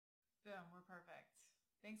Perfect.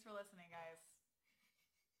 Thanks for listening, guys.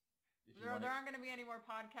 There aren't going to be any more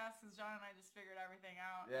podcasts because John and I just figured everything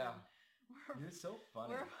out. Yeah. You're so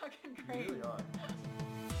funny. We're fucking great. You really are.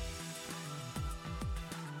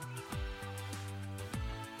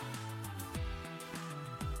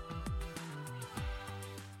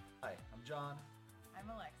 Hi, I'm John.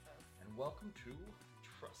 I'm Alexis. And welcome to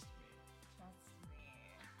Trust Me.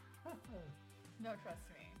 Trust me. No, trust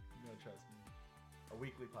me. No, trust me. A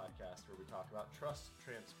weekly podcast where we talk about trust,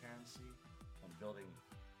 transparency, and building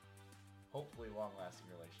hopefully long-lasting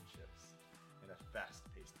relationships in a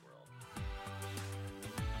fast-paced world.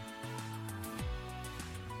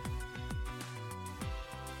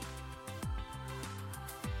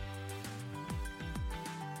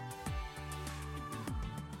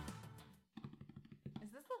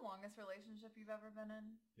 Is this the longest relationship you've ever been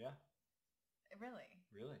in? Yeah. Really?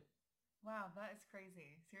 Really? Wow, that is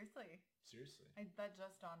crazy. Seriously? Seriously. That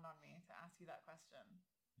just dawned on me to ask you that question.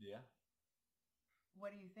 Yeah.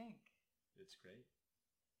 What do you think? It's great.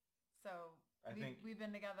 So, I think we've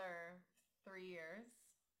been together 3 years.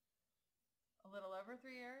 A little over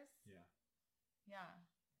 3 years? Yeah. Yeah.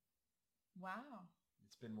 Wow.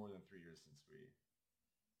 It's been more than 3 years since the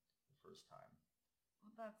first time.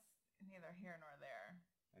 Well, that's neither here nor there.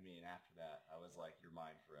 I mean, after that, I was like, you're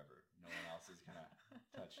mine forever. No one else is going to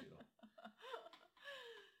touch you.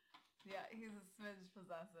 Yeah, he's a smidge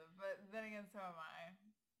possessive, but then again, so am I.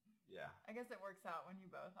 Yeah. I guess it works out when you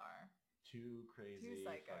both are. Two crazy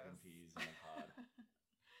fucking peas in a pod.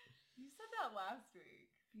 You said that last week.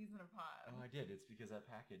 Peas in a pod. Oh, I did. It's because that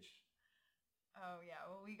package. Oh, yeah.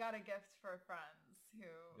 Well, we got a gift for friends who...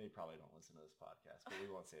 They probably don't listen to this podcast, but we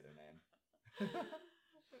won't say their name.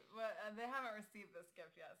 But they haven't received this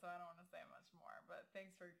gift yet, so I don't want to say much more. But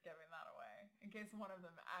thanks for giving that away. In case one of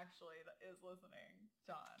them actually is listening,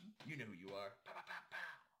 John. You know who you are. Pow, pow, pow,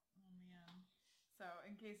 pow. Oh, man. So,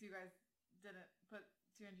 in case you guys didn't put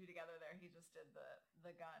two and two together there, he just did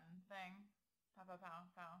the gun thing. Pow, pow, pow,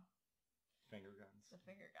 pow. Finger guns. The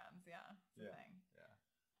finger guns, yeah. It's a thing. Yeah.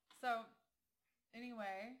 So,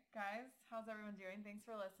 anyway, guys, how's everyone doing? Thanks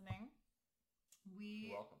for listening.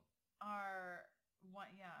 You're welcome.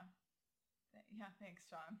 Yeah, thanks,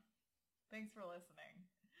 John. Thanks for listening.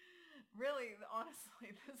 Really,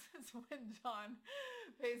 honestly, this is when John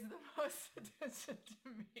pays the most attention to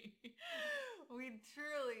me. We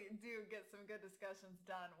truly do get some good discussions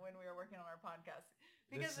done when we are working on our podcast.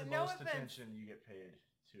 Because this is the no most offense, attention you get paid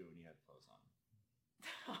to when you have clothes on.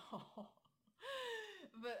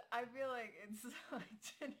 But I feel like it's like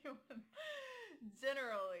genuine.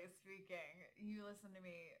 Generally speaking, you listen to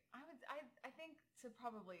me. I think to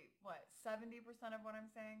probably 70% of what I'm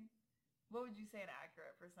saying. What would you say an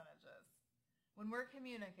accurate percentage is? When we're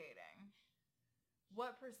communicating,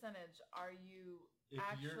 what percentage are you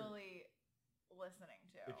actually listening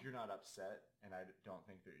to? If you're not upset and I don't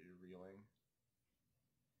think that you're reeling,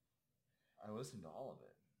 I listen to all of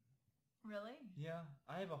it. Really? Yeah,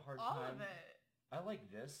 I have a hard time. All of time. it. I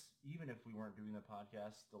like this, even if we weren't doing the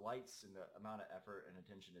podcast, the lights and the amount of effort and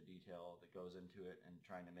attention to detail that goes into it and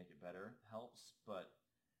trying to make it better helps, but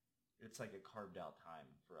it's like a carved out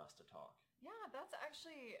time for us to talk. Yeah, that's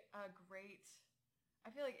actually a great...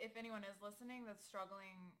 I feel like if anyone is listening that's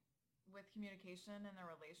struggling with communication in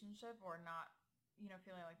their relationship or not,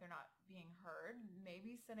 feeling like they're not being heard,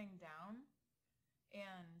 maybe sitting down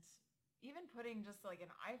and... even putting just like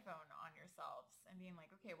an iPhone on yourselves and being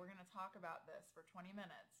like, okay, we're going to talk about this for 20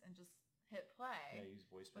 minutes and just hit play. Yeah, use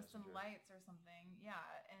voice with messenger. Some lights or something. Yeah,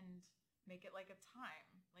 and make it like a time,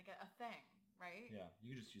 like a thing, right? Yeah,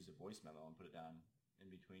 you could just use a voice memo and put it down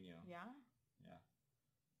in between you. Yeah? Yeah.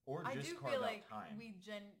 Or I just do carve feel out like time.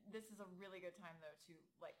 this is a really good time though to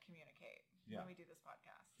like communicate when we do this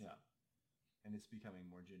podcast. Yeah. And it's becoming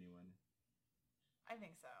more genuine. I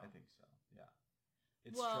think so. Yeah.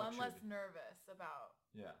 It's I'm structured. less nervous about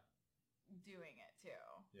Yeah. doing it too.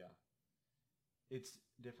 Yeah. It's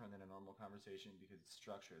different than a normal conversation because it's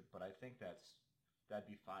structured, but I think that'd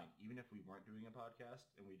be fine. Even if we weren't doing a podcast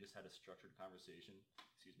and we just had a structured conversation,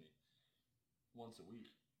 once a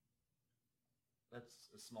week. That's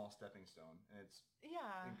a small stepping stone, and it's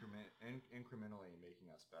incrementally making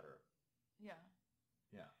us better. Yeah.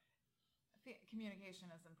 Yeah. Communication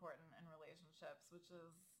is important in relationships, which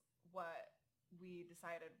is what we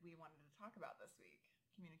decided we wanted to talk about this week.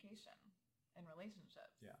 Communication in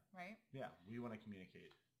relationships. Yeah. Right? Yeah. We want to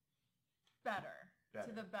communicate. Better.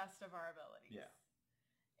 To the best of our abilities. Yeah.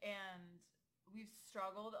 And we've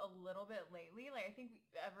struggled a little bit lately. Like, I think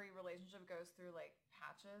every relationship goes through like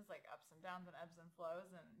patches, like ups and downs and ebbs and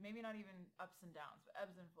flows, and maybe not even ups and downs, but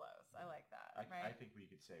ebbs and flows. I like that. I think we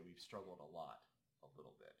could say we've struggled a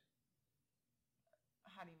little bit.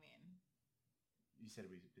 How do you mean? You said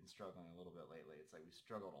we've been struggling a little bit lately. It's like we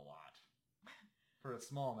struggled a lot for a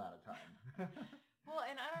small amount of time. Well,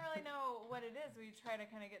 and I don't really know what it is. We try to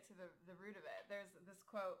kind of get to the root of it. There's this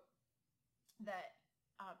quote that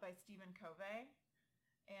by Stephen Covey,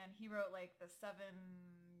 and he wrote like the 7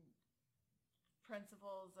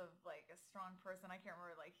 principles of like a strong person. I can't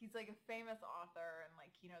remember. Like he's like a famous author and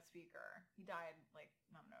like keynote speaker. He died like,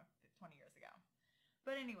 I don't know, 20 years ago.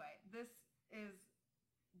 But anyway,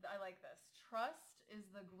 I like this. Trust is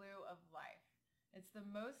the glue of life. It's the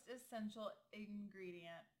most essential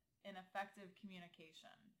ingredient in effective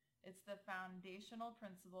communication. It's the foundational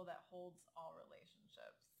principle that holds all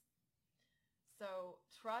relationships. So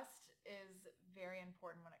trust is very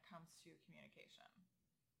important when it comes to communication.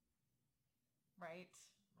 Right?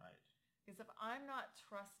 Right. Because if I'm not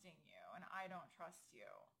trusting you and I don't trust you,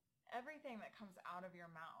 everything that comes out of your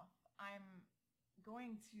mouth, I'm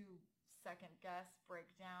going to second guess, break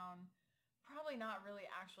down, probably not really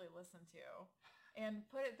actually listen to, and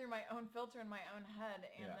put it through my own filter in my own head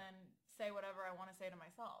and then say whatever I want to say to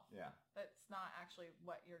myself. Yeah. That's not actually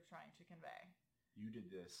what you're trying to convey. You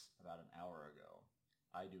did this about an hour ago.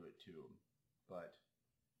 I do it too. But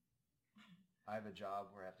I have a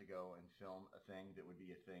job where I have to go and film a thing that would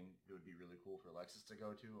be really cool for Alexis to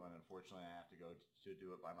go to, and unfortunately I have to go to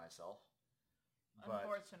do it by myself. But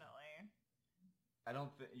unfortunately. I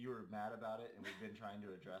don't think you were mad about it, and we've been trying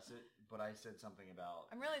to address it, but I said something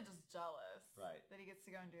about... I'm really just jealous Right. that he gets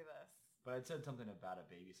to go and do this. But I'd said something about a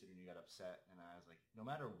babysitter, and you got upset, and I was like, no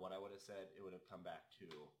matter what I would have said, it would have come back to,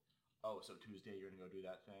 oh, so Tuesday you're going to go do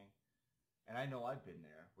that thing? And I know I've been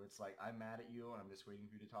there, where it's like, I'm mad at you, and I'm just waiting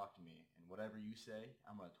for you to talk to me, and whatever you say,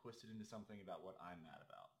 I'm going to twist it into something about what I'm mad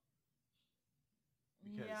about.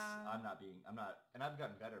 Because and I've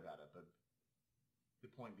gotten better about it, but the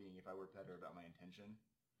point being, if I were better about my intention,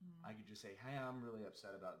 I could just say, hey, I'm really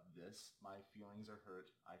upset about this. My feelings are hurt.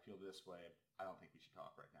 I feel this way. I don't think we should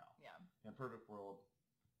talk right now. Yeah. In a perfect world,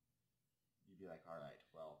 you'd be like, all right,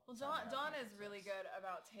 well. Well, Dawn is really good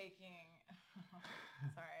about taking...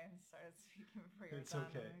 Sorry, I started speaking before you were done.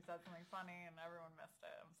 Okay. And he said something funny and everyone missed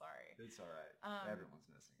it. I'm sorry. It's all right. Everyone's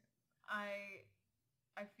missing it.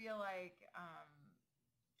 I feel like...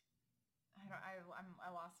 I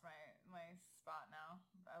lost my spot now.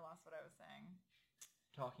 I lost what I was saying.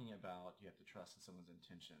 Talking about you have to trust in someone's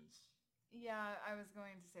intentions. Yeah, I was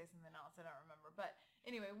going to say something else. I don't remember. But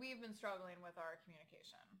anyway, we've been struggling with our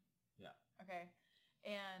communication. Yeah. Okay?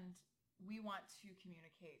 And we want to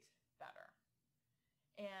communicate better.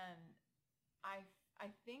 And I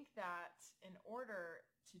think that in order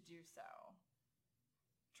to do so,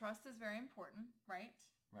 trust is very important, right?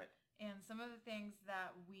 Right. And some of the things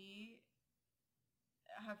that we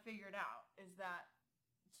have figured out is that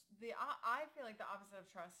I feel like the opposite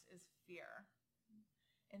of trust is fear.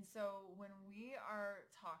 And so when we are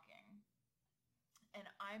talking and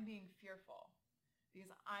I'm being fearful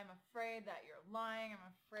because I'm afraid that you're lying,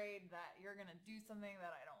 I'm afraid that you're going to do something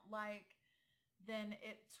that I don't like, then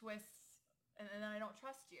it twists, and then I don't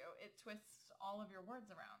trust you. It twists all of your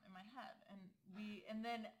words around in my head. And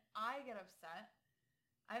then I get upset.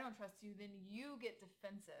 I don't trust you. Then you get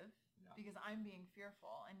defensive. Because I'm being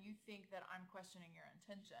fearful and you think that I'm questioning your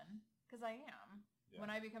intention, because I am. Yeah.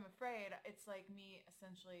 When I become afraid, it's like me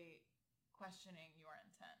essentially questioning your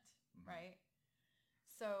intent, right?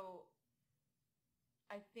 So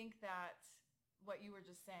I think that what you were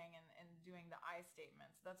just saying and doing the I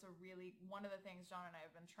statements, that's one of the things John and I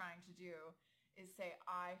have been trying to do is say,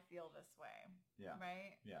 I feel this way,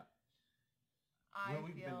 right? Yeah. I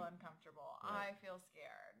feel uncomfortable. Right. I feel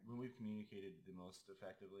scared. When we've communicated the most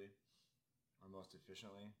effectively, or most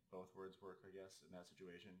efficiently, both words work, I guess, in that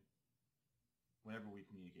situation. Whenever we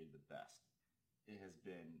communicated the best, it has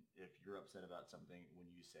been if you're upset about something when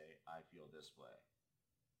you say, I feel this way.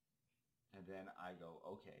 And then I go,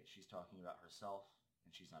 okay, she's talking about herself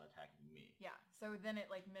and she's not attacking me. Yeah, so then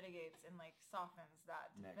it like mitigates and like softens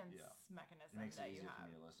that defense mechanism that you have. It makes it easier for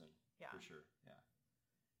me to listen, for sure, yeah.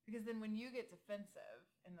 Because then when you get defensive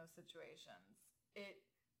in those situations,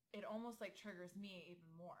 it almost like triggers me even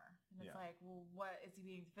more. And it's like, well, what is he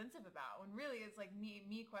being defensive about? When really it's like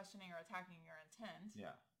me questioning or attacking your intent.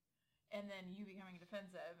 Yeah. And then you becoming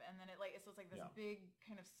defensive. And then so it's like this big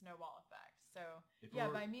kind of snowball effect. So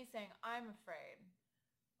by me saying I'm afraid,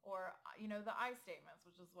 or, the I statements,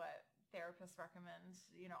 which is what therapists recommend,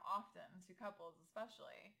 often to couples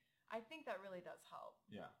especially, I think that really does help.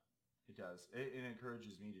 Yeah, it does. It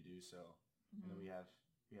encourages me to do so. Mm-hmm. And then we have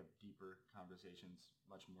deeper conversations,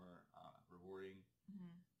 much more rewarding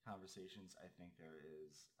conversations. I think there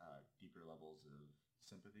is deeper levels of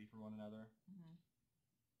sympathy for one another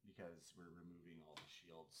because we're removing all the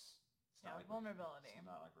shields. It's Yeah, not like vulnerability. It's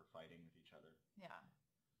not like we're fighting with each other. Yeah.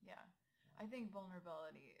 Yeah. I think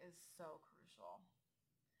vulnerability is so crucial.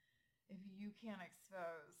 If you can't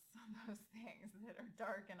expose those things that are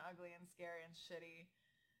dark and ugly and scary and shitty,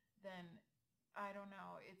 then I don't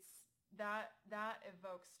know. It's that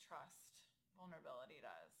evokes trust. Vulnerability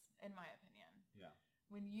does, in my opinion. Yeah.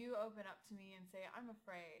 When you open up to me and say, I'm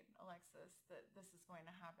afraid, Alexis, that this is going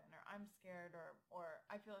to happen, or I'm scared, or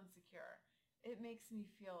I feel insecure, it makes me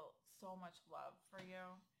feel so much love for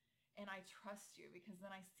you. And I trust you because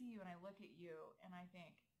then I see you and I look at you and I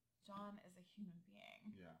think, John is a human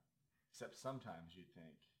being. Yeah. Except sometimes you'd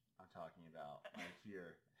think I'm talking about my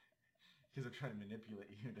fear because I'm trying to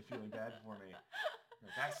manipulate you into feeling bad for me.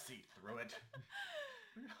 Like, I see through it.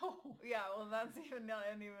 No. Yeah, well, that's even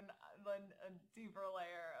a deeper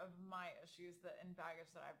layer of my issues and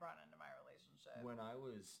baggage that I brought into my relationship When I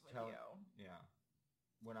was with you. Yeah.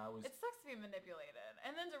 When I was It sucks to be manipulated,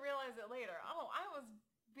 and then to realize it later. Oh, I was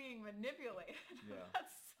being manipulated. Yeah.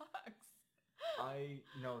 That sucks. I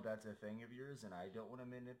know that's a thing of yours, and I don't want to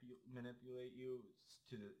manipulate you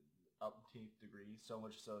to the upteenth degree. So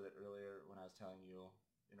much so that earlier when I was telling you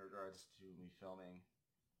in regards to me filming,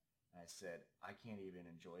 I said, I can't even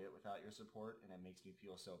enjoy it without your support, and it makes me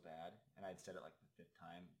feel so bad. And I'd said it like the 5th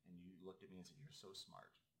time, and you looked at me and said, you're so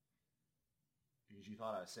smart. Because you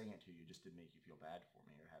thought I was saying it to you just to make you feel bad for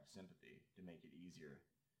me or have sympathy, to make it easier.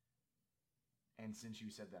 And since you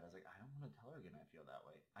said that, I was like, I don't want to tell her again I feel that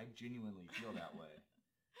way. I genuinely feel that way.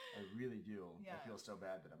 I really do. Yeah. I feel so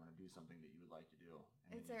bad that I'm going to do something that you would like to do.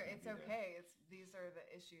 And It's then you can't be there. okay. These are the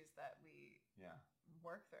issues that we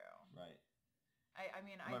work through. Right. I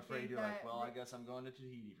mean, I'm afraid think you're that like, well, I guess I'm going to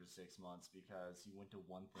Tahiti for 6 months because you went to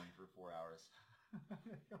one thing for 4 hours.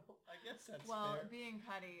 I guess that's fair. Being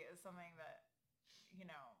petty is something that,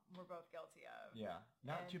 we're both guilty of. Yeah.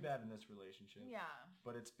 Not too bad in this relationship. Yeah.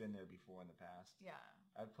 But it's been there before in the past. Yeah.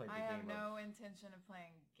 I've played the I game have no intention of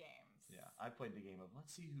playing games. Yeah. I've played the game of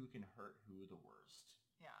let's see who can hurt who the worst.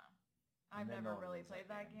 Yeah. And I've then never no one really wins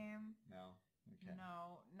played that game. No? Okay.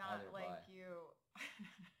 No, not Neither have like I. you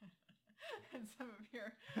and some of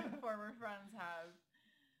your former friends have.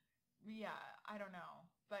 Yeah, I don't know.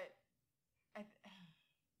 But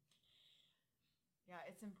yeah,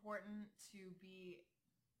 it's important to be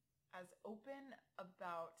as open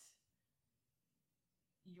about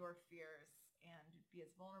your fears and be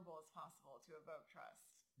as vulnerable as possible to evoke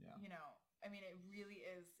trust. Yeah. I mean, it really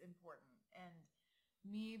is important. And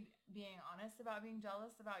me being honest about being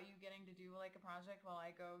jealous about you getting to do like a project while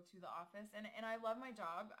I go to the office. And I love my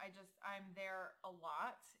job. I'm there a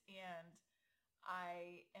lot and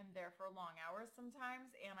I am there for long hours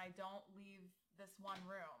sometimes. And I don't leave this one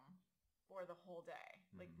room for the whole day.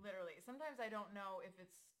 Mm-hmm. Like literally, sometimes I don't know if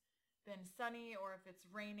it's been sunny or if it's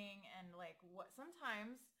raining and like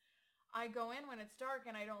sometimes I go in when it's dark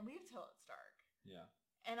and I don't leave till it's dark. Yeah.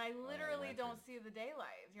 And I literally don't see the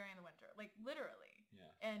daylight during the winter. Like literally. Yeah.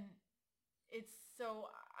 And it's so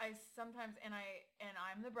I sometimes and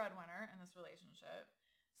I'm the breadwinner in this relationship.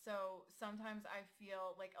 So sometimes I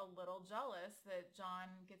feel like a little jealous that John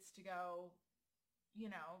gets to go,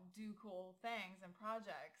 do cool things and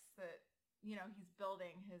projects that, he's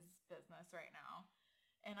building his business right now.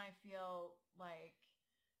 And I feel like,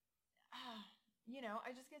 I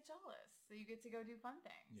just get jealous. So you get to go do fun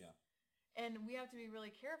things. Yeah. And we have to be really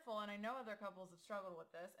careful. And I know other couples have struggled with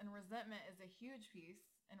this. And resentment is a huge piece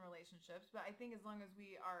in relationships. But I think as long as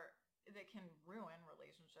that can ruin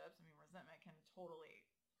relationships. I mean, resentment can totally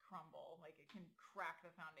crumble. Like it can crack the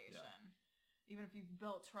foundation. Yeah. Even if you've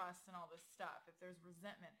built trust and all this stuff. If there's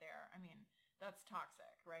resentment there, I mean, that's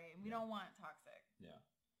toxic, right? And we don't want toxic. Yeah.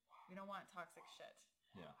 We don't want toxic shit.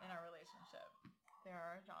 Yeah. In our relationship. There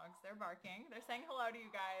are dogs. They're barking. They're saying hello to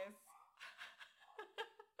you guys.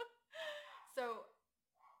 So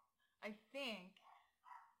I think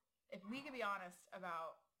if we could be honest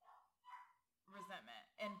about resentment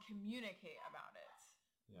and communicate about it,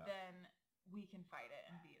 then we can fight it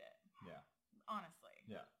and beat it. Yeah. Honestly.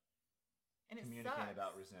 Yeah. And it communicate sucks.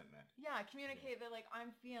 about resentment. Yeah, communicate that like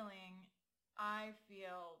I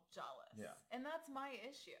feel jealous. Yeah. And that's my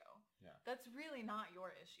issue. Yeah. That's really not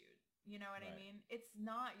your issue. You know what I mean? It's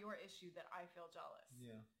not your issue that I feel jealous.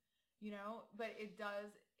 Yeah. But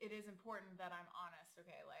it is important that I'm honest.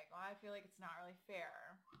 Okay, like, well, I feel like it's not really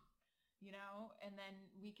fair. And then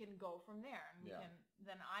we can go from there and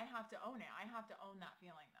then I have to own it. I have to own that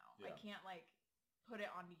feeling though. Yeah. I can't like put it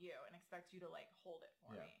onto you and expect you to like hold it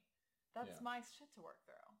for me. That's my shit to work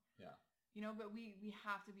through. Yeah. But we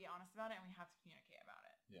have to be honest about it and we have to communicate about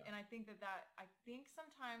it. Yeah. And I think I think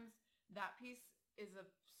sometimes that piece is a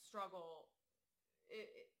struggle.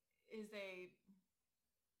 is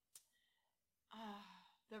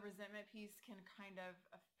the resentment piece can kind of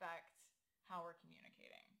affect how we're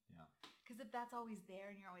communicating. Yeah. Because if that's always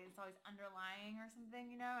there and it's always underlying or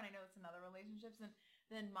something, and I know it's in other relationships, and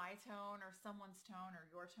then my tone or someone's tone or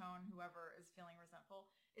your tone, whoever is feeling resentful,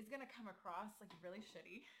 is going to come across like really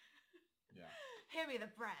shitty. Yeah. Hand me the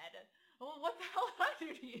bread. Well, what the hell did I do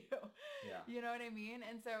to you? Yeah. You know what I mean?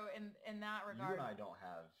 And so in that regard... You and I don't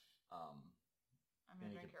have... I'm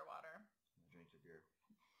going to drink your water. I'm going to drink your beer.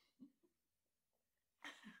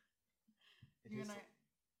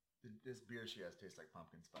 This beer she has tastes like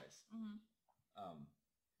pumpkin spice. Mm-hmm.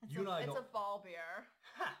 It's a fall beer.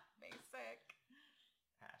 Ha! Basic.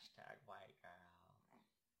 Hashtag white girl.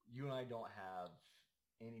 You and I don't have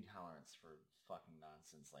any tolerance for fucking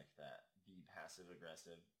nonsense like that. The passive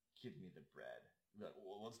aggressive, give me the bread. Like,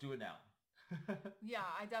 well, let's do it now. Yeah,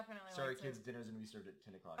 I definitely Sorry, kids, dinner's going to be served at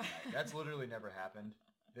 10 o'clock at night. That's literally never happened.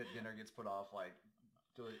 That dinner gets put off like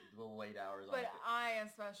the late hours. But I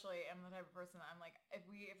especially am the type of person that I'm like, if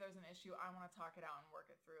there's an issue, I want to talk it out and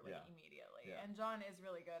work it through immediately. Yeah. And John is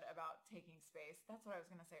really good about taking space. That's what I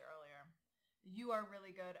was going to say earlier. You are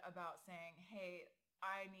really good about saying, hey,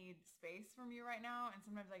 I need space from you right now. And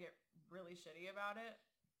sometimes I get really shitty about it.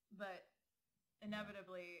 But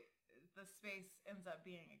inevitably, the space ends up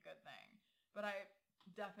being a good thing. But I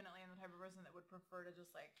definitely am the type of person that would prefer to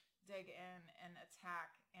just like dig in and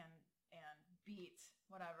attack and beat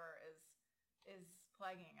whatever is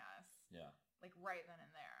plaguing us. Yeah. Like right then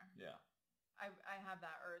and there. Yeah. I have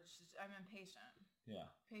that urge. I'm impatient.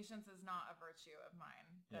 Yeah. Patience is not a virtue of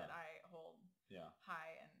mine that I hold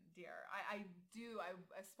high and dear. I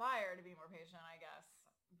aspire to be more patient, I guess,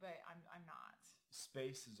 but I'm not.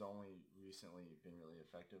 Space has only recently been really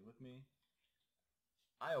effective with me.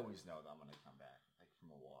 I always know that I'm going to come back, like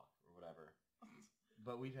from a walk or whatever.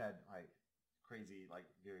 But we've had like crazy, like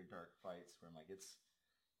very dark fights where I'm like, it's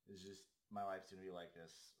just, my life's going to be like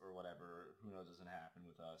this or whatever. Who knows what's going to happen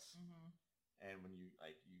with us. Mm-hmm. And when you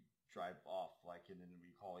drive off, like, and then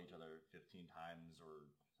we call each other 15 times or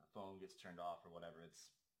the phone gets turned off or whatever,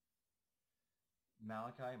 it's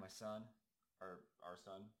Malachi, my son, or our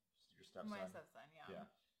son, your stepson. My stepson, yeah.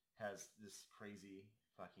 Has this crazy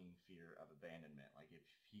fucking fear of abandonment. Like, if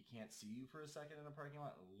he can't see you for a second in a parking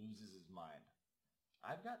lot, loses his mind.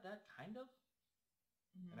 I've got that kind of.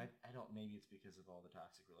 Mm-hmm. And I don't, maybe it's because of all the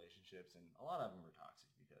toxic relationships, and a lot of them are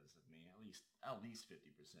toxic because of me, at least 50%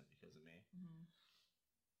 because of me. Mm-hmm.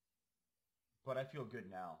 But I feel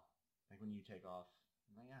good now. Like when you take off,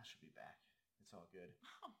 I'm like, yeah, she'll be back. It's all good.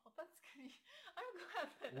 Oh, well, that's good. I'm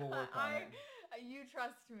glad that We'll work on it. You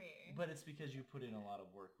trust me. But it's because you put in a lot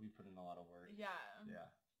of work. We put in a lot of work. Yeah.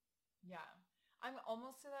 Yeah. Yeah. I'm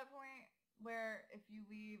almost to that point where if you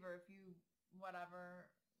leave or if you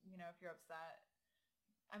whatever, if you're upset,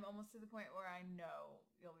 I'm almost to the point where I know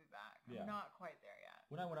you'll be back. I'm not quite there yet.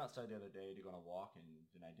 When I went outside the other day to go on a walk, and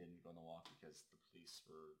then I didn't go on the walk because the police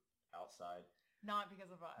were outside. Not because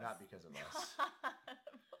of us. Not because of us.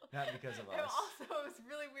 Not because of us. And also, it was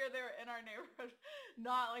really weird. They were in our neighborhood.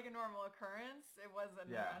 Not like a normal occurrence. It was an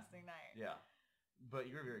interesting night. Yeah. But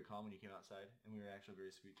you were very calm when you came outside, and we were actually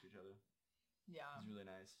very sweet to each other. Yeah. It was really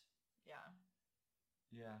nice. Yeah.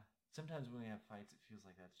 Yeah. Sometimes when we have fights, it feels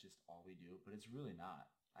like that's just all we do, but it's really not.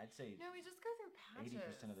 I'd say no, we just go through patches.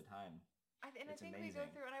 80% of the time. I think we go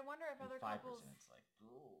through, and I wonder if other 5% couples. It's like,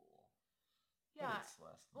 ooh. Yeah. But it's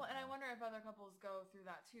less than and I that. wonder if other couples go through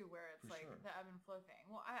that too, where it's For like sure. the ebb and flow thing.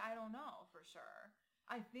 Well, I don't know for sure.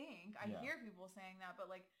 I think I hear people saying that, but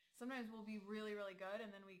like sometimes we'll be really, really good,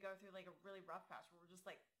 and then we go through like a really rough patch where we're just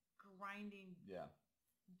like grinding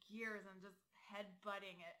gears and just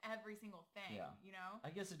head-butting at every single thing. Yeah.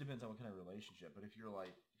 I guess it depends on what kind of relationship, but if you're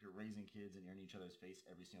raising kids and you're in each other's face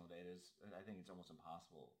every single day, I think it's almost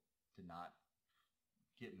impossible to not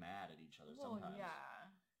get mad at each other sometimes. Yeah.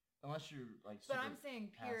 Unless you're like super But I'm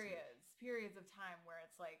saying passive. periods of time where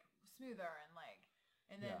it's like smoother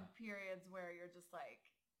and then periods where you're just like,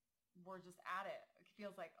 we're just at it. It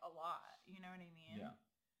feels like a lot. You know what I mean? Yeah.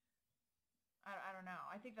 I don't know.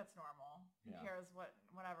 I think that's normal. Who cares what's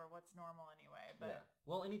normal anyway. But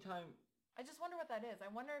well, anytime. I just wonder what that is.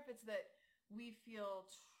 I wonder if it's that we feel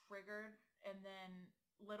triggered and then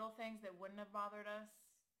little things that wouldn't have bothered us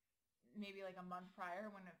maybe like a month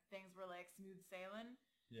prior when things were like smooth sailing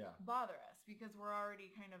bother us because we're already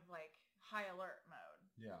kind of like high alert mode.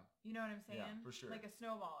 Yeah. You know what I'm saying? Yeah, for sure. Like a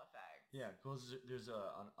snowball effect. Yeah, because there's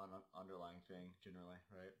an underlying thing generally,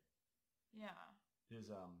 right? Yeah. There's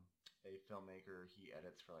a filmmaker, he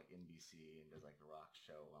edits for like NBC and does like the rock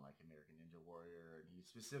show on like American Ninja Warrior, and he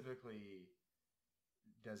specifically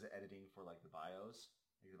does the editing for like the bios,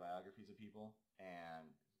 like the biographies of people, and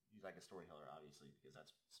he's a storyteller, obviously, because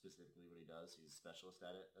that's specifically what he does. He's a specialist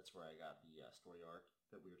at it. That's where I got the story arc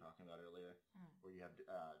that we were talking about earlier, where you have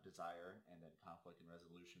desire and then conflict and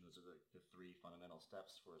resolution. Those are the three fundamental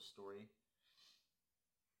steps for a story.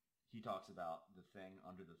 He talks about the thing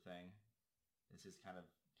under the thing is his kind of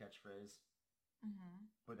catchphrase. Mm-hmm.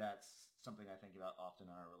 But that's something I think about often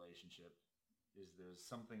in our relationship, is there's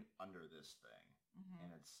something under this thing, and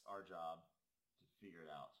it's our job to figure it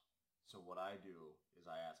out. So what I do is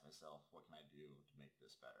I ask myself, what can I do to make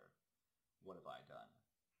this better? What have I done?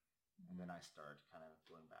 And then I start kind of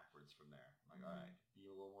going backwards from there. I'm like, all right, be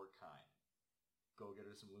a little more kind. Go get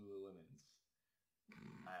her some Lululemons.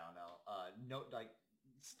 I don't know.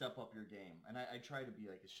 Step up your game. And I try to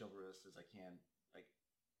be like as chivalrous as I can, like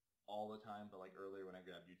all the time. But like earlier when I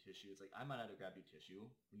grabbed you tissue, it's like, I might not have grabbed you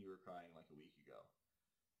tissue when you were crying like a week ago.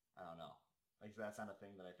 I don't know. Like, that's not a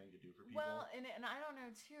thing that I think to do for people. Well, and I don't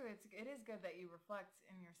know too. It is good that you reflect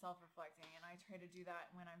and you're self-reflecting, and I try to do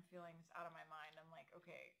that when I'm feeling just out of my mind. I'm like,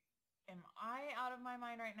 okay, am I out of my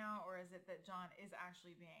mind right now, or is it that John is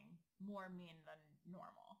actually being more mean than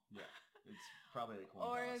normal? Yeah, it's probably a coin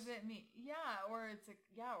or toss. is it me? Yeah, or it's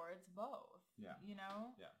both. Yeah, you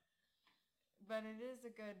know. Yeah. But it is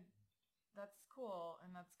a good. That's cool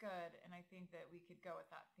and that's good, and I think that we could go with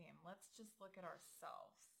that theme. Let's just look at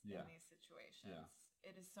ourselves in these situations. Yeah.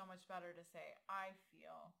 It is so much better to say, I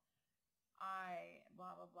feel, I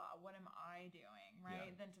blah blah blah. What am I doing,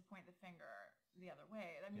 right? Than to point the finger the other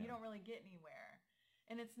way. I mean, you don't really get anywhere,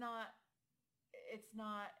 and it's not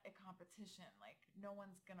a competition. Like, no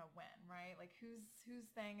one's gonna win, right? Like, whose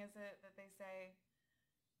thing is it that they say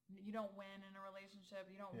you don't win in a relationship?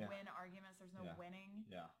 You don't win arguments. There's no winning.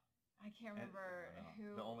 Yeah. I can't remember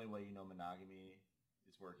who. The only way you know monogamy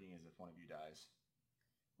is working is if one of you dies.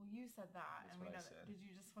 Well, you said that, That's and we what I know that. said. Did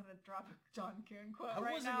you just want to drop a John Kieran quote I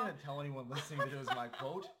right wasn't now? going to tell anyone listening that it was my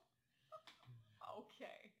quote.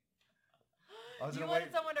 Okay. You wanted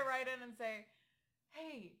someone to write in and say,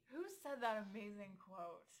 hey, who said that amazing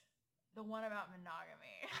quote? The one about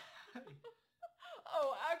monogamy.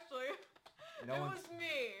 Oh, actually, it was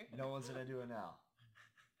me. No one's going to do it now.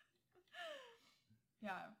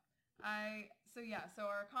 Yeah. So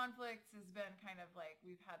our conflicts has been kind of like,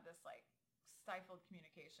 we've had this like stifled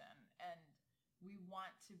communication, and we want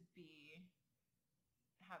to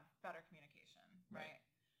have better communication, right?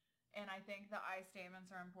 And I think the I statements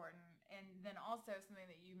are important. And then also something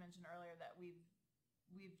that you mentioned earlier that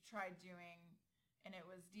we've tried doing, and it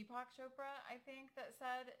was Deepak Chopra, I think, that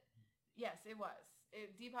said, yes, it was.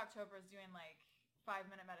 Deepak Chopra is doing like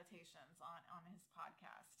 5-minute meditations on his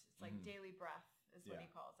podcast. It's like daily breath is what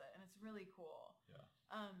he calls it. And it's really cool. Yeah.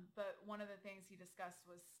 But one of the things he discussed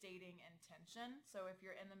was stating intention. So if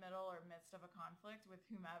you're in the middle or midst of a conflict with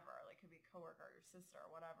whomever, like it could be coworker, your sister,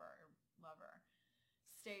 or whatever, or lover,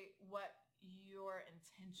 state what your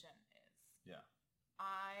intention is. Yeah.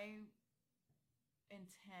 I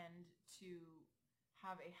intend to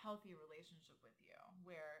have a healthy relationship with you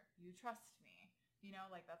where you trust me. You know,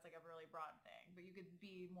 like that's like a really broad thing. But you could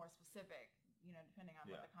be more specific, you know, depending on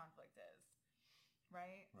what the conflict is.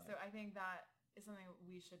 Right? So I think that is something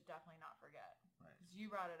we should definitely not forget. Right. Because you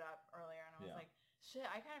brought it up earlier, and I was like, shit,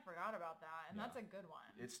 I kind of forgot about that. And that's a good one.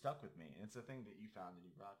 It stuck with me. It's a thing that you found and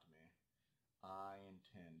you brought to me. I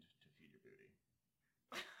intend to feed your booty.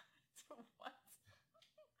 So what?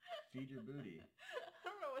 Feed your booty. I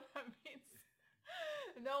don't know what that means.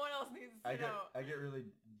 No one else needs to know. I get really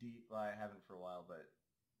deep. Well, I haven't for a while, but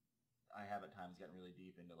I have at times gotten really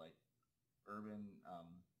deep into like urban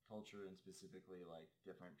culture, and specifically like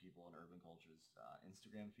different people in urban cultures'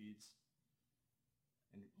 Instagram feeds.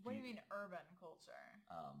 And what do you mean urban culture?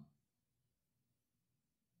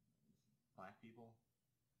 Black people.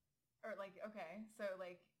 Or like, okay, so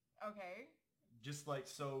like, okay. Just like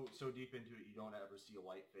so deep into it, you don't ever see a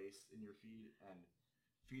white face in your feed, and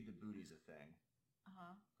feed the booty's a thing.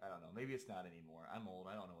 I don't know. Maybe it's not anymore. I'm old.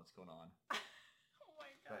 I don't know what's going on. Oh my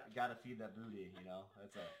god. But gotta feed that booty, you know?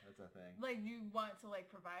 That's a thing. Like, you want to like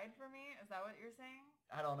provide for me? Is that what you're saying?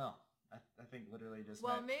 I don't know. I think literally just.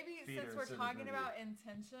 Well, maybe since we're talking about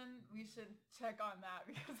intention, we should check on that,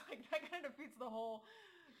 because like that kind of defeats the whole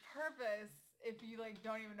purpose if you like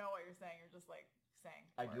don't even know what you're saying. You're just like saying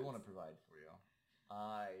words. I do want to provide for you.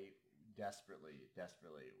 I desperately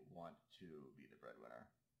want to be the breadwinner.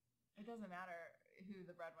 It doesn't matter who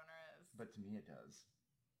the breadwinner is. But to me it does.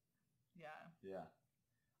 Yeah. Yeah.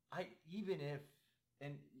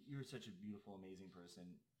 And you're such a beautiful, amazing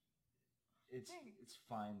person. It's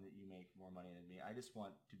fine that you make more money than me. I just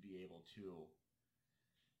want to be able to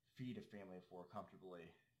feed a family of 4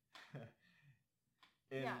 comfortably.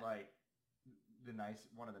 In like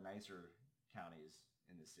one of the nicer counties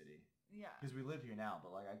in the city. Yeah. Because we live here now,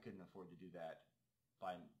 but like I couldn't afford to do that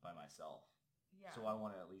by myself. Yeah. So I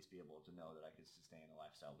want to at least be able to know that I could sustain the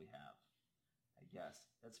lifestyle we have. I guess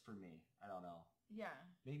that's for me. I don't know. Yeah.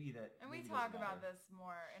 Maybe that. And we maybe talk doesn't about matter. this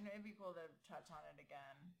more, and it'd be cool to touch on it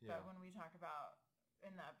again. Yeah. But when we talk about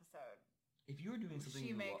in the episode, If you were doing something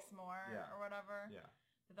she you makes more Yeah. or whatever. Yeah.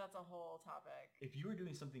 But that's a whole topic. If you were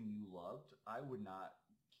doing something you loved, I would not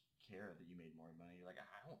care that you made more money. Like,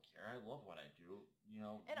 I don't care. I love what I do. You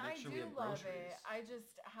know, And make I sure we do have love groceries. it. I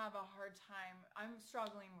just have a hard time. I'm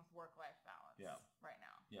struggling with work-life balance right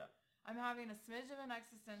now. Yeah. I'm having a smidge of an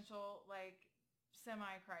existential, like,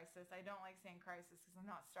 semi-crisis. I don't like saying crisis because I'm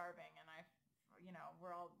not starving, and we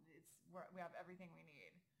have everything we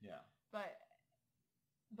need. Yeah. But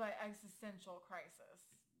existential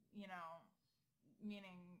crisis,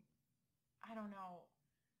 meaning I don't know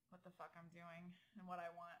what the fuck I'm doing and what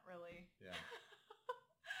I want really. Yeah.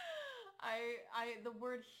 The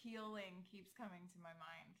word healing keeps coming to my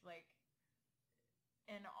mind, like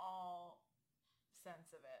in all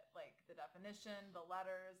sense of it, like the definition, the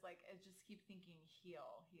letters, like I just keep thinking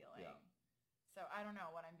healing. Yeah. So I don't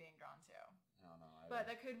know what I'm being drawn to. I don't know. But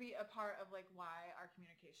that could be a part of like why our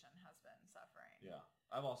communication has been suffering. Yeah.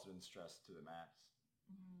 I've also been stressed to the max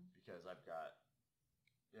because I've got,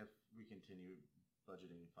 if we continue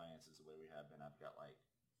budgeting finances the way we have been, I've got like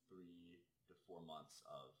 3 to 4 months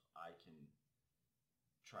of I can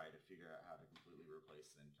try to figure out how to completely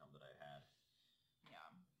replace the income that I had.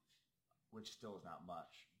 Yeah. Which still is not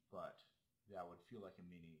much, but that would feel like a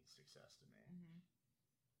mini success to me. Mm-hmm.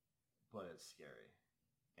 But it's scary.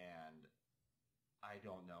 And I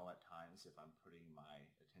don't know at times if I'm putting my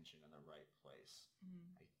attention in the right place.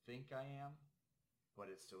 Mm-hmm. I think I am, but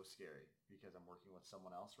it's so scary because I'm working with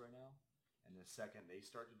someone else right now. And the second they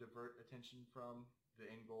start to divert attention from the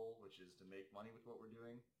end goal, which is to make money with what we're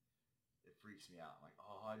doing, it freaks me out. I'm like,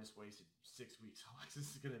 oh, I just wasted 6 weeks.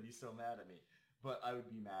 Alexis is going to be so mad at me. But I would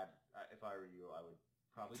be mad. If I were you, I would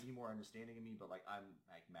probably be more understanding of me, but like I'm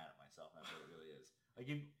like mad at myself. That's what it really is. Like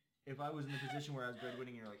if I was in the position where I was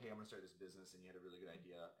breadwinning and you're like, hey, I'm going to start this business and you had a really good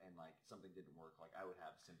idea and like something didn't work, like I would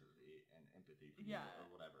have sympathy and empathy for you or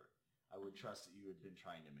whatever. I would trust that you had been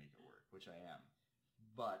trying to make it work, which I am.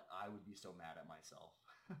 But I would be so mad at myself.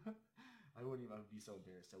 I would be so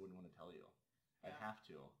embarrassed. I wouldn't want to tell you. I'd have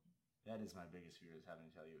to. That is my biggest fear, is having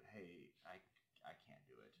to tell you, hey, I can't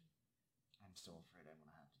do it. I'm so afraid I'm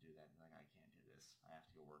going to have to do that. Like, I can't do this. I have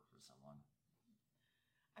to go work for someone.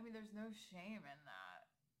 I mean, there's no shame in that,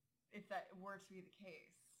 if that were to be the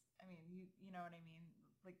case. I mean, you know what I mean?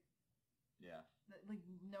 Like, yeah. Like,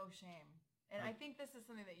 no shame. And I think this is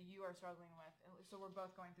something that you are struggling with. So we're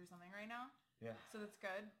both going through something right now. Yeah. So that's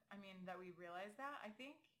good. I mean, that we realize that, I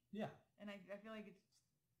think. Yeah. And I feel like it's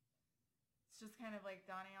just kind of like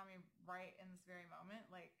dawning on me right in this very moment.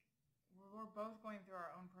 Like, we're both going through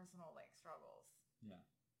our own personal, like, struggles. Yeah.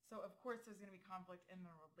 So, of course, there's going to be conflict in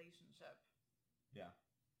the relationship. Yeah.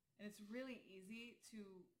 And it's really easy to,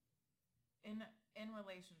 in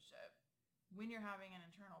relationship, when you're having an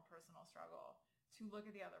internal personal struggle, to look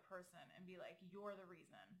at the other person and be like, you're the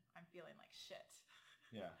reason I'm feeling like shit.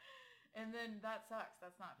 Yeah. And then that sucks.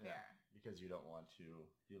 That's not fair. Yeah. Because you don't want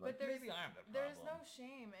to be like, but maybe I'm the problem. There's no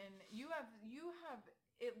shame. And you have,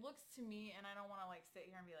 it looks to me, and I don't want to like sit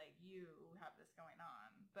here and be like, you have this going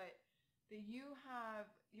on, but that you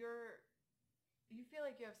feel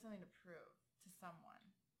like you have something to prove to someone.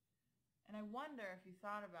 And I wonder if you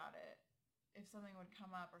thought about it, if something would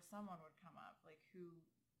come up or someone would come up, like who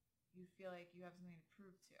you feel like you have something to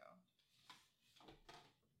prove to.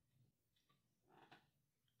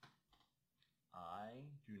 I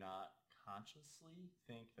do not consciously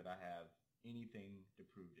think that I have anything to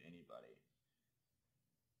prove to anybody.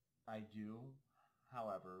 I do,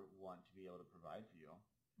 however, want to be able to provide for you.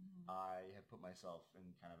 Mm-hmm. I have put myself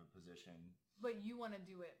in kind of a position. But you want to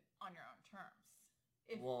do it on your own terms.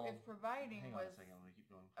 If providing hang was... on a second, let me keep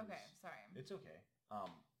going. Please. Okay, sorry. It's okay.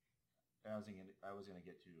 I was going to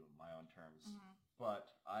get to my own terms,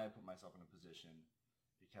 but I put myself in a position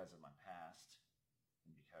because of my past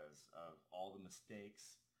and because of all the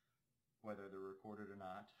mistakes, whether they're recorded or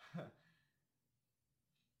not.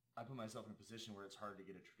 I put myself in a position where it's hard to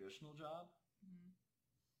get a traditional job. Mm-hmm.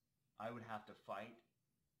 I would have to fight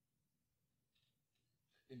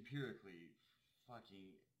empirically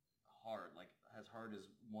fucking hard, like as hard as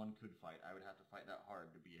one could fight. I would have to fight that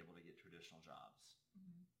hard to be able to get traditional jobs.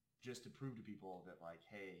 Mm-hmm. Just to prove to people that like,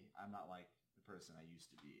 hey, I'm not like the person I used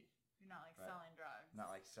to be. You're not like selling drugs. Not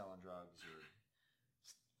like selling drugs or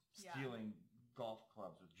stealing golf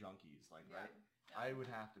clubs with junkies, like, right? Yeah. I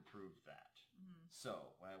would have to prove that. Mm-hmm.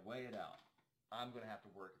 So when I weigh it out, I'm going to have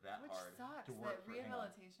to work that Which hard sucks. to work That for, hang on.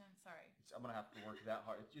 rehabilitation. Sorry. I'm going to have to work that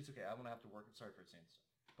hard. It's okay. I'm going to have to work. Sorry for saying this.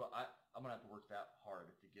 But I'm going to have to work that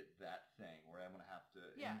hard to get that thing where I'm going to have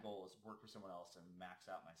to, Yeah. end goal is work for someone else and max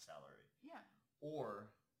out my salary. Yeah.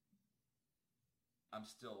 Or I'm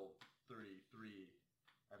still 33.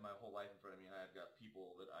 I have my whole life in front of me and I've got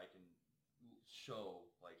people that I can show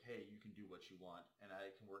like, hey, you can do what you want and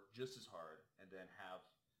I can work just as hard and then have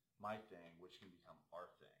my thing, which can become our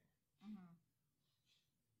thing. Mm-hmm.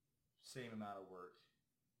 Same amount of work,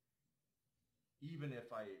 even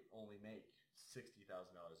if I only make $60,000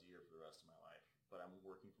 a year for the rest of my life, but I'm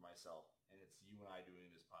working for myself, and it's you and I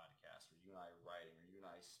doing this podcast, or you and I writing, or you and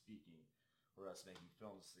I speaking, or us making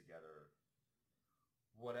films together,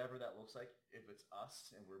 whatever that looks like. If it's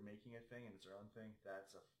us and we're making a thing and it's our own thing,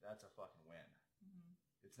 that's a fucking win. Mm-hmm.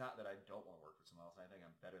 It's not that I don't want to work for someone else. I think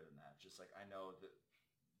I'm better than that. Just like I know that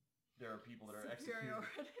there are people that are executing.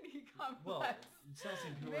 Superiority complex. Well, it's not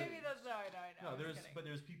superiority. Maybe that's no, I know. No, there's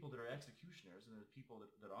people that are executioners and there's people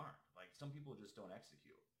that aren't. Like some people just don't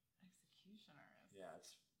execute. Executioners. Yeah,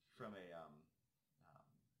 it's from a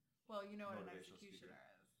well, you know what an motivational executioner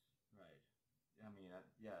speaker. is. Right. I mean,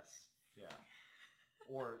 yes, yeah.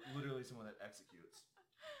 Or literally someone that executes,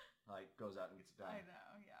 like goes out and gets it done. I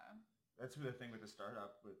know. Yeah. That's the thing with the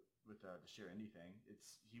startup with the Share Indie thing.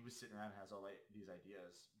 It's he was sitting around and has all these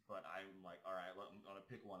ideas, but I'm like, all right, I'm gonna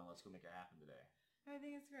pick one and let's go make it happen today. I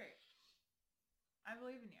think it's great. I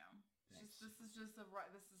believe in you. Thanks. This is just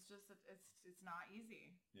it's not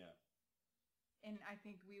easy. Yeah. And I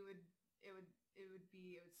think it would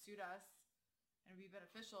suit us and it would be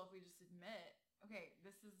beneficial if we just admit, okay,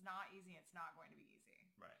 this is not easy. It's not going to be easy.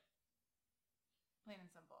 Right. Plain and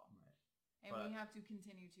simple. Right. And we have to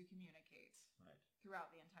continue to communicate. Right. Throughout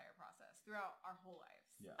the entire process, throughout our whole lives.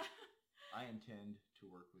 Yeah. I intend to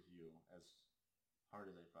work with you as hard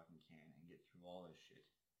as I fucking can and get through all this shit.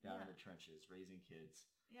 Down in the trenches, raising kids,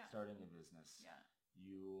 starting a business. Yeah.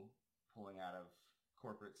 You pulling out of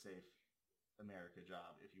corporate safe America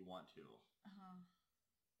job if you want to. Uh-huh.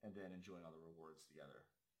 And then enjoying all the rewards together.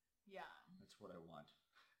 Yeah. That's what I want.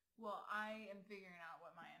 Well, I am figuring out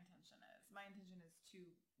what my intention is. My intention is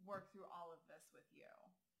to work through all of this with you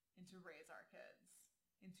and to raise our kids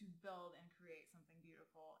and to build and create something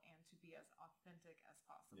beautiful and to be as authentic as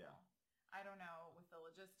possible. Yeah. I don't know with the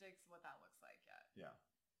logistics what that looks like yet. Yeah.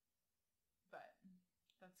 But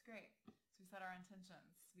that's great. So we set our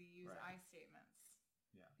intentions. We use I statements.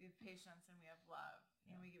 Yeah. We have patience and we have love.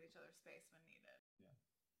 Yeah. And we give each other space when needed. Yeah.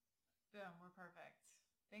 Boom, we're perfect.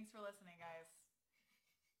 Thanks for listening, guys.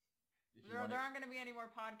 There aren't going to be any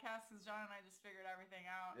more podcasts because John and I just figured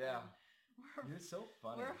everything out. Yeah. You're so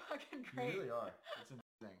funny. We're fucking great. You really are. It's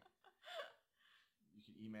amazing. You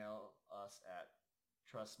can email us at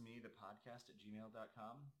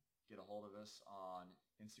trustmethepodcast@gmail.com. Get a hold of us on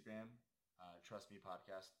Instagram,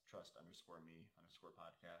 trustmepodcast,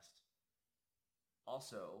 trust_me_podcast.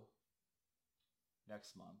 Also,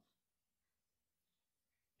 next month,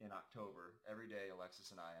 in October, every day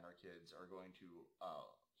Alexis and I and our kids are going to,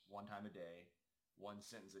 one time a day, one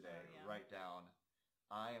sentence a day, write down,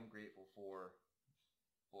 I am grateful for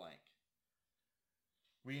blank.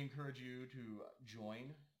 We encourage you to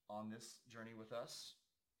join on this journey with us.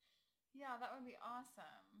 Yeah, that would be awesome.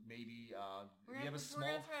 Maybe we're gonna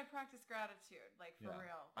try to practice gratitude, like for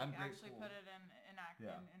real. Like I'm actually grateful. put it in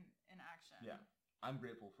action. Yeah. I'm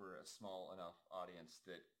grateful for a small enough audience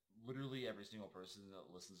that literally every single person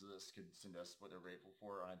that listens to this could send us what they're grateful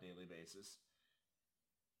for on a daily basis.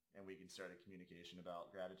 And we can start a communication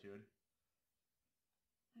about gratitude.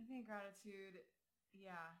 I think gratitude,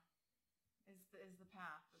 is the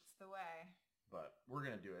path. It's the way. But we're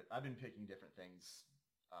going to do it. I've been picking different things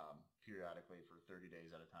periodically for 30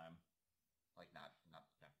 days at a time. Like not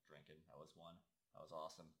drinking. That was one. That was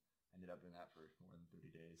awesome. I ended up doing that for more than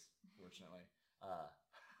 30 days, fortunately.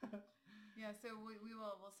 Yeah, so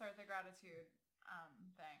we'll start the gratitude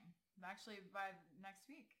thing. Actually, by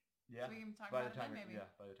next week. Yeah. So we can talk about it then, maybe. Yeah,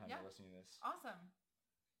 by the time you're listening to this. Awesome.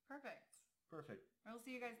 Perfect. We'll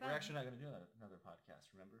see you guys then. We're actually not going to do another podcast,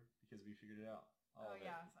 remember? Because we figured it out. I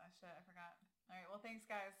forgot. All right, well, thanks,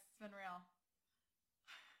 guys. It's been real.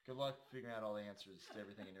 Good luck figuring out all the answers to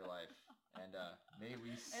everything in your life. And may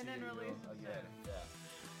we see you again. Yeah.